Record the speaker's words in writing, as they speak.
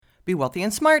Be Wealthy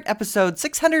and Smart, episode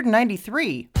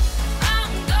 693.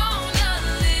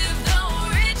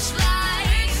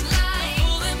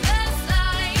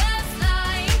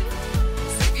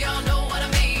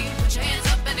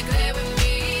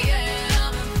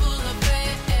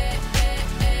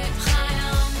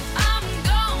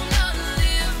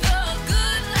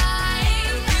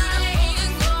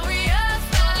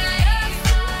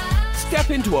 Step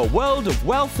into a world of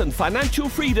wealth and financial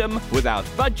freedom without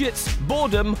budgets,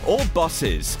 boredom, or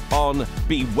bosses on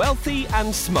Be Wealthy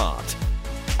and Smart.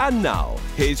 And now,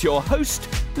 here's your host,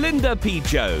 Linda P.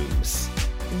 Jones.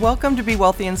 Welcome to Be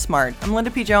Wealthy and Smart. I'm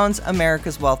Linda P. Jones,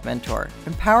 America's Wealth Mentor,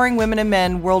 empowering women and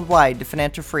men worldwide to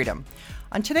financial freedom.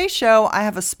 On today's show, I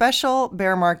have a special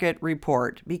bear market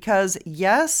report because,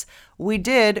 yes, we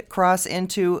did cross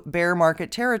into bear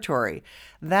market territory.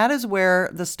 That is where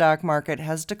the stock market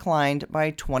has declined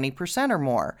by 20% or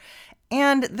more.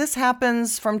 And this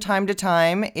happens from time to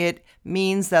time. It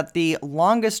means that the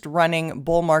longest running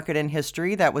bull market in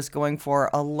history, that was going for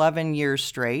 11 years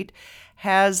straight,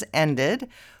 has ended,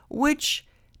 which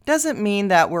doesn't mean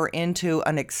that we're into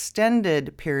an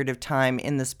extended period of time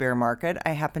in this bear market.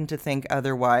 I happen to think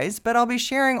otherwise, but I'll be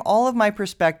sharing all of my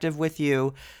perspective with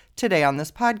you today on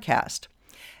this podcast.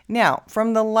 Now,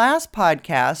 from the last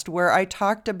podcast where I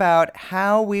talked about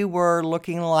how we were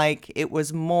looking like it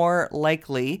was more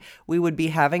likely we would be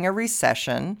having a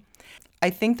recession,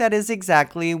 I think that is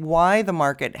exactly why the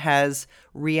market has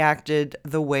reacted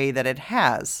the way that it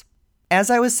has. As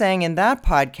I was saying in that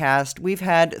podcast, we've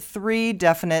had three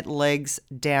definite legs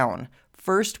down.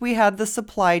 First, we had the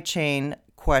supply chain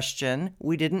question.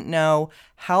 We didn't know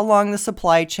how long the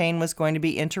supply chain was going to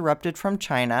be interrupted from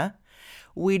China.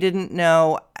 We didn't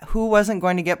know who wasn't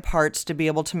going to get parts to be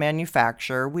able to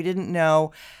manufacture. We didn't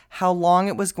know how long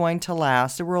it was going to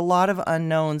last. There were a lot of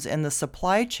unknowns in the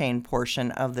supply chain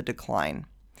portion of the decline.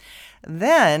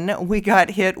 Then we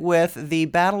got hit with the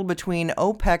battle between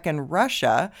OPEC and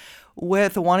Russia,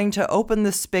 with wanting to open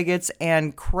the spigots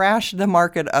and crash the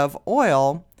market of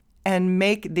oil and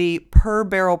make the per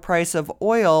barrel price of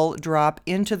oil drop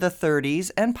into the 30s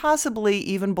and possibly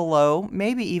even below,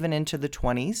 maybe even into the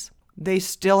 20s. They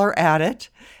still are at it,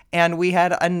 and we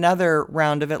had another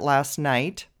round of it last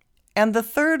night. And the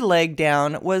third leg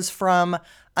down was from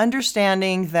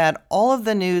understanding that all of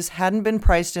the news hadn't been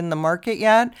priced in the market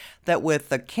yet, that with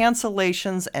the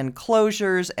cancellations and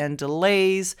closures and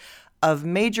delays of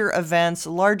major events,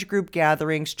 large group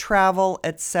gatherings, travel,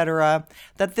 etc.,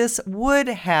 that this would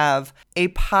have a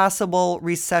possible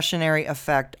recessionary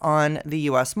effect on the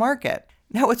U.S. market.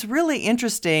 Now, what's really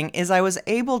interesting is I was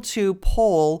able to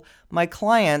poll my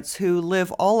clients who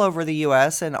live all over the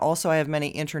U.S., and also I have many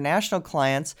international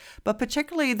clients, but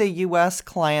particularly the U.S.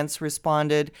 clients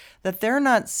responded that they're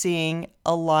not seeing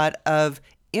a lot of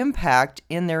impact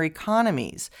in their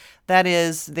economies. That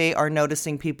is, they are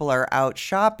noticing people are out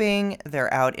shopping,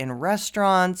 they're out in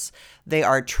restaurants, they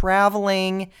are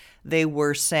traveling. They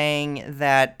were saying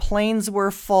that planes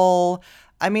were full.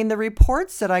 I mean, the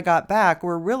reports that I got back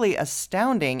were really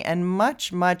astounding and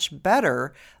much, much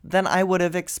better than I would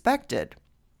have expected.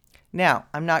 Now,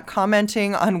 I'm not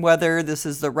commenting on whether this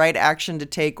is the right action to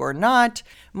take or not.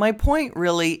 My point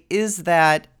really is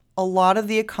that a lot of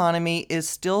the economy is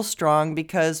still strong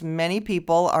because many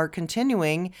people are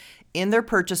continuing in their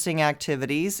purchasing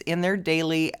activities, in their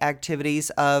daily activities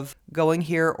of going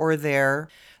here or there.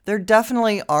 There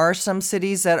definitely are some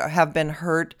cities that have been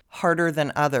hurt harder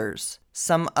than others.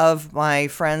 Some of my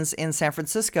friends in San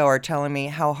Francisco are telling me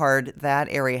how hard that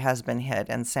area has been hit,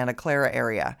 and Santa Clara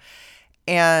area.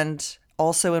 And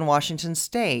also in Washington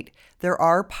State, there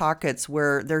are pockets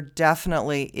where there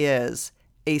definitely is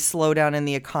a slowdown in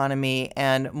the economy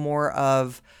and more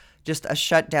of just a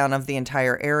shutdown of the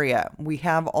entire area. We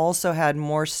have also had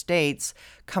more states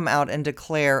come out and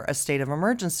declare a state of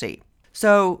emergency.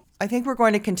 So I think we're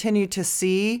going to continue to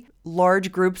see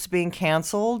large groups being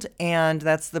canceled, and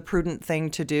that's the prudent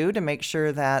thing to do to make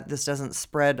sure that this doesn't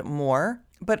spread more.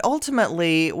 But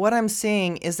ultimately, what I'm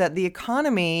seeing is that the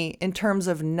economy, in terms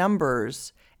of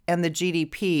numbers and the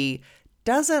GDP,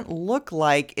 doesn't look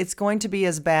like it's going to be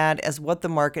as bad as what the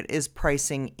market is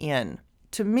pricing in.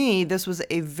 To me, this was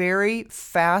a very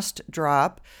fast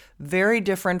drop, very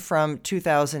different from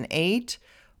 2008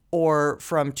 or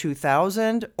from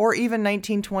 2000 or even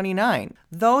 1929.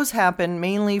 Those happen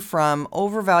mainly from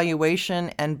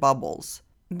overvaluation and bubbles.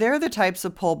 They're the types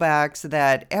of pullbacks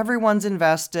that everyone's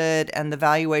invested and the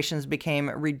valuations became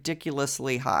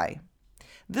ridiculously high.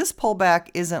 This pullback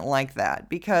isn't like that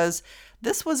because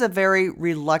this was a very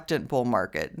reluctant bull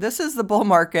market. This is the bull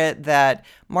market that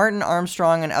Martin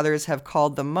Armstrong and others have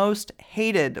called the most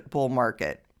hated bull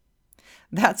market.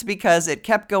 That's because it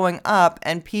kept going up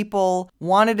and people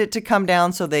wanted it to come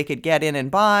down so they could get in and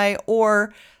buy,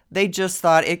 or they just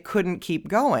thought it couldn't keep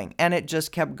going, and it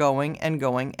just kept going and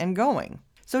going and going.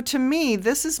 So to me,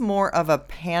 this is more of a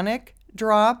panic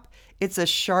drop. It's a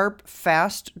sharp,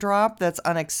 fast drop that's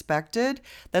unexpected,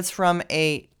 that's from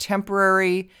a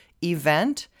temporary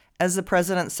event. As the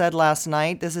president said last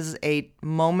night, this is a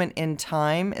moment in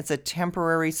time. It's a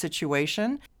temporary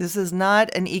situation. This is not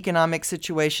an economic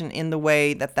situation in the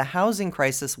way that the housing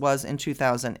crisis was in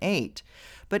 2008.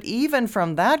 But even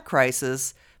from that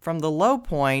crisis, from the low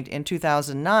point in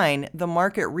 2009, the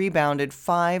market rebounded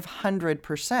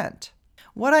 500%.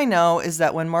 What I know is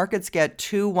that when markets get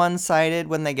too one-sided,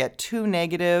 when they get too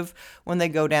negative, when they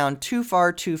go down too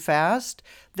far too fast,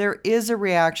 there is a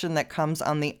reaction that comes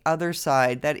on the other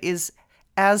side that is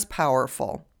as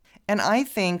powerful. And I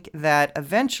think that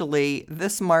eventually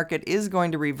this market is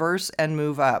going to reverse and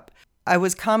move up. I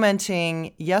was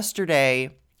commenting yesterday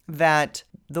that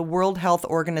the World Health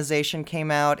Organization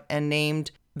came out and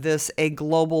named this a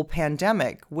global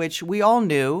pandemic, which we all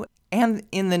knew. And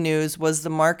in the news was the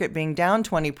market being down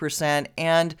 20%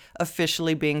 and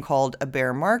officially being called a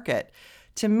bear market.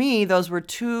 To me, those were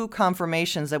two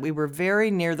confirmations that we were very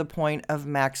near the point of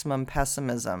maximum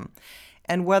pessimism.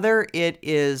 And whether it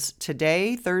is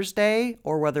today, Thursday,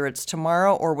 or whether it's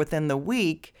tomorrow or within the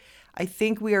week, I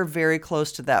think we are very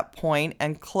close to that point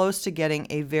and close to getting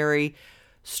a very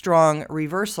strong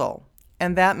reversal.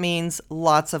 And that means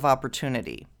lots of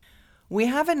opportunity. We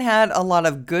haven't had a lot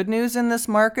of good news in this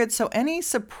market, so any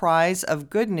surprise of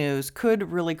good news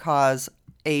could really cause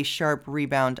a sharp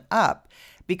rebound up,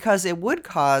 because it would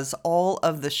cause all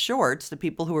of the shorts, the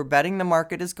people who are betting the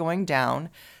market is going down,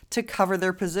 to cover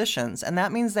their positions. And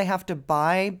that means they have to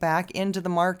buy back into the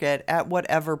market at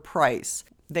whatever price.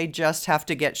 They just have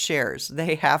to get shares.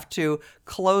 They have to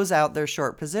close out their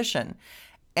short position.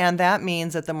 And that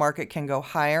means that the market can go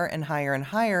higher and higher and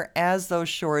higher as those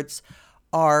shorts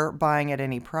are buying at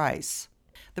any price.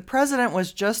 The president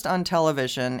was just on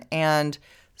television and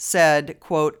said,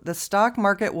 quote, "The stock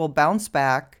market will bounce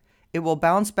back. It will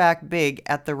bounce back big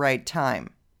at the right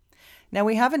time." Now,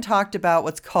 we haven't talked about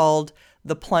what's called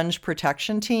the plunge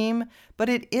protection team, but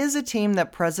it is a team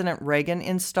that President Reagan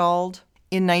installed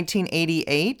in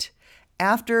 1988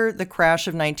 after the crash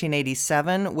of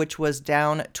 1987, which was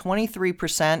down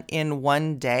 23% in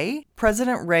one day.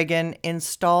 President Reagan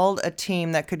installed a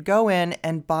team that could go in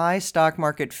and buy stock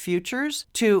market futures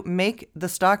to make the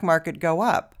stock market go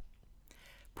up.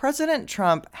 President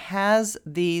Trump has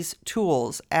these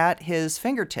tools at his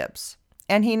fingertips,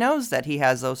 and he knows that he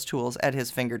has those tools at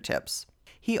his fingertips.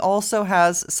 He also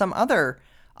has some other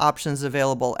options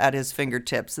available at his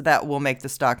fingertips that will make the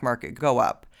stock market go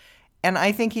up. And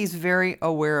I think he's very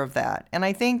aware of that. And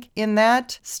I think in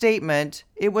that statement,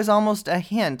 it was almost a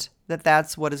hint that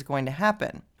that's what is going to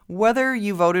happen. Whether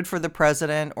you voted for the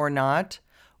president or not,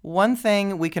 one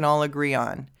thing we can all agree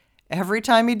on. Every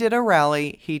time he did a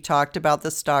rally, he talked about the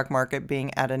stock market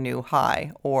being at a new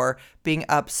high or being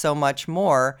up so much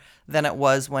more than it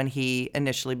was when he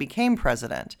initially became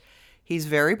president. He's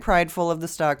very prideful of the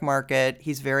stock market.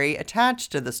 He's very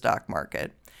attached to the stock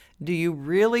market. Do you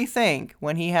really think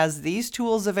when he has these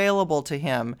tools available to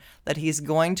him that he's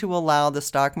going to allow the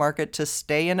stock market to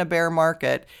stay in a bear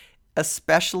market,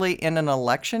 especially in an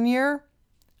election year?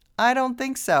 I don't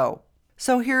think so.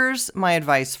 So here's my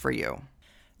advice for you.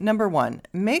 Number one,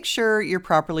 make sure you're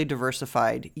properly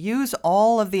diversified. Use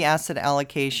all of the asset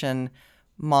allocation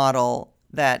model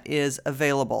that is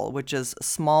available, which is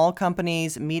small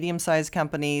companies, medium-sized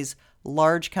companies,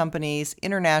 large companies,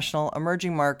 international,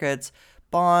 emerging markets,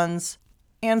 bonds,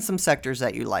 and some sectors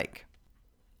that you like.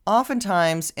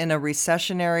 Oftentimes, in a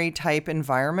recessionary type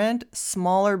environment,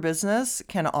 smaller business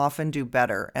can often do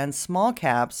better, and small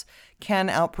caps can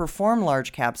outperform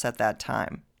large caps at that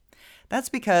time. That's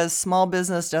because small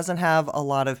business doesn't have a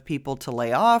lot of people to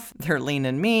lay off. They're lean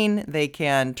and mean. They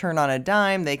can turn on a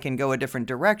dime. They can go a different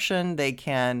direction. They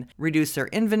can reduce their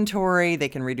inventory. They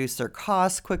can reduce their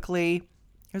costs quickly.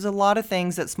 There's a lot of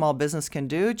things that small business can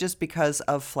do just because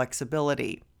of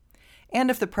flexibility.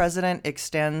 And if the president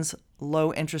extends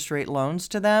low interest rate loans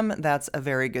to them, that's a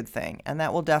very good thing. And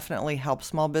that will definitely help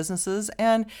small businesses.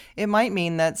 And it might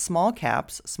mean that small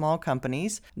caps, small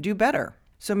companies, do better.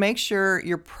 So make sure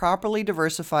you're properly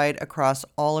diversified across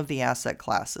all of the asset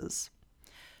classes.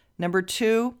 Number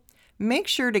two, make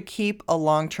sure to keep a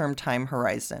long-term time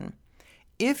horizon.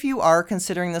 If you are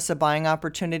considering this a buying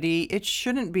opportunity, it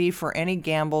shouldn't be for any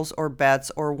gambles or bets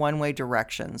or one-way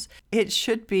directions. It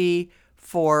should be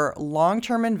for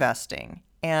long-term investing,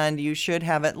 and you should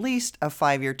have at least a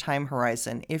 5-year time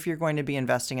horizon if you're going to be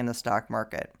investing in the stock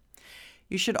market.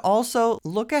 You should also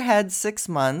look ahead 6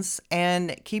 months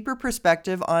and keep your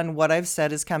perspective on what I've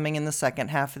said is coming in the second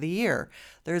half of the year.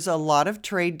 There's a lot of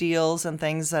trade deals and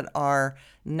things that are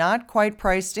not quite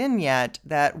priced in yet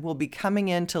that will be coming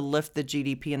in to lift the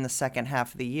GDP in the second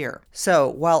half of the year. So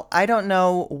while I don't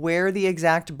know where the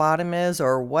exact bottom is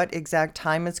or what exact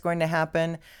time it's going to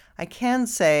happen, I can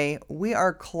say we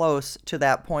are close to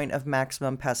that point of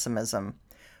maximum pessimism.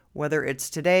 Whether it's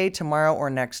today, tomorrow, or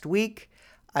next week,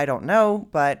 I don't know,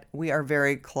 but we are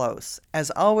very close.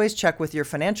 As always, check with your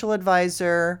financial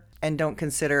advisor and don't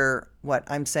consider what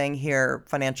I'm saying here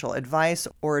financial advice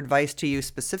or advice to you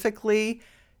specifically.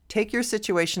 Take your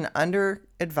situation under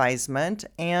advisement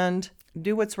and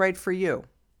do what's right for you.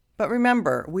 But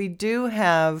remember, we do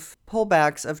have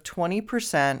pullbacks of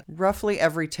 20% roughly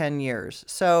every 10 years.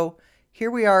 So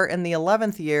here we are in the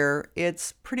 11th year.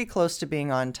 It's pretty close to being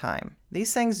on time.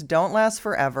 These things don't last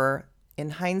forever. In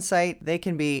hindsight, they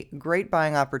can be great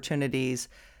buying opportunities.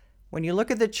 When you look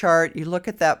at the chart, you look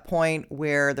at that point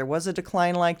where there was a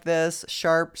decline like this,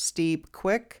 sharp, steep,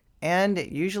 quick, and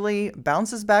it usually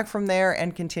bounces back from there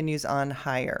and continues on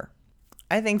higher.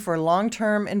 I think for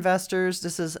long-term investors,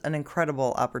 this is an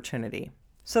incredible opportunity.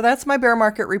 So that's my bear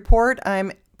market report.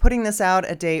 I'm putting this out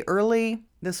a day early.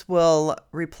 This will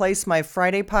replace my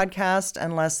Friday podcast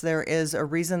unless there is a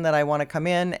reason that I want to come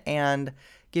in and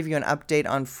give you an update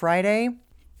on Friday.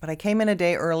 But I came in a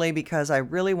day early because I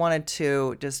really wanted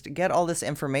to just get all this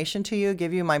information to you,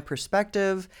 give you my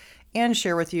perspective, and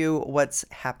share with you what's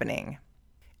happening.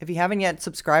 If you haven't yet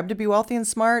subscribed to Be Wealthy and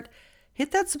Smart,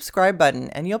 hit that subscribe button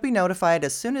and you'll be notified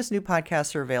as soon as new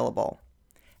podcasts are available.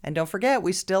 And don't forget,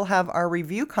 we still have our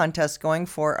review contest going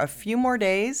for a few more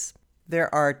days.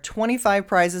 There are 25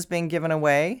 prizes being given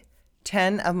away.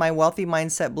 10 of my Wealthy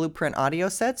Mindset Blueprint audio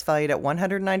sets valued at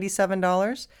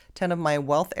 $197, 10 of my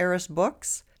Wealth Heiress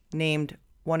books, named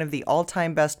one of the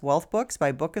all-time best wealth books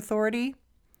by Book Authority,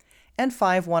 and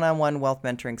 5 one-on-one wealth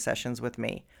mentoring sessions with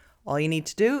me. All you need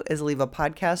to do is leave a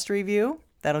podcast review.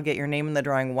 That'll get your name in the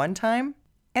drawing 1 time.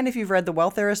 And if you've read the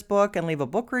Wealth Heiress book and leave a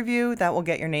book review, that will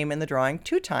get your name in the drawing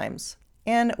 2 times.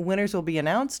 And winners will be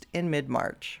announced in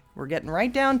mid-March. We're getting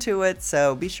right down to it,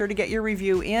 so be sure to get your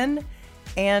review in,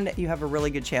 and you have a really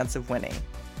good chance of winning.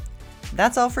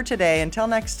 That's all for today. Until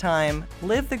next time,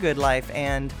 live the good life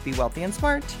and be wealthy and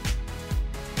smart.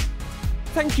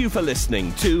 Thank you for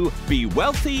listening to Be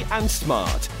Wealthy and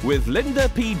Smart with Linda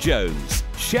P. Jones.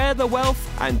 Share the wealth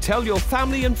and tell your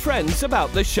family and friends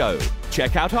about the show.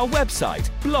 Check out our website,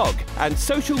 blog, and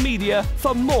social media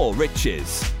for more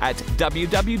riches at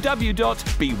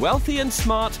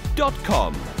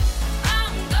www.bewealthyandsmart.com.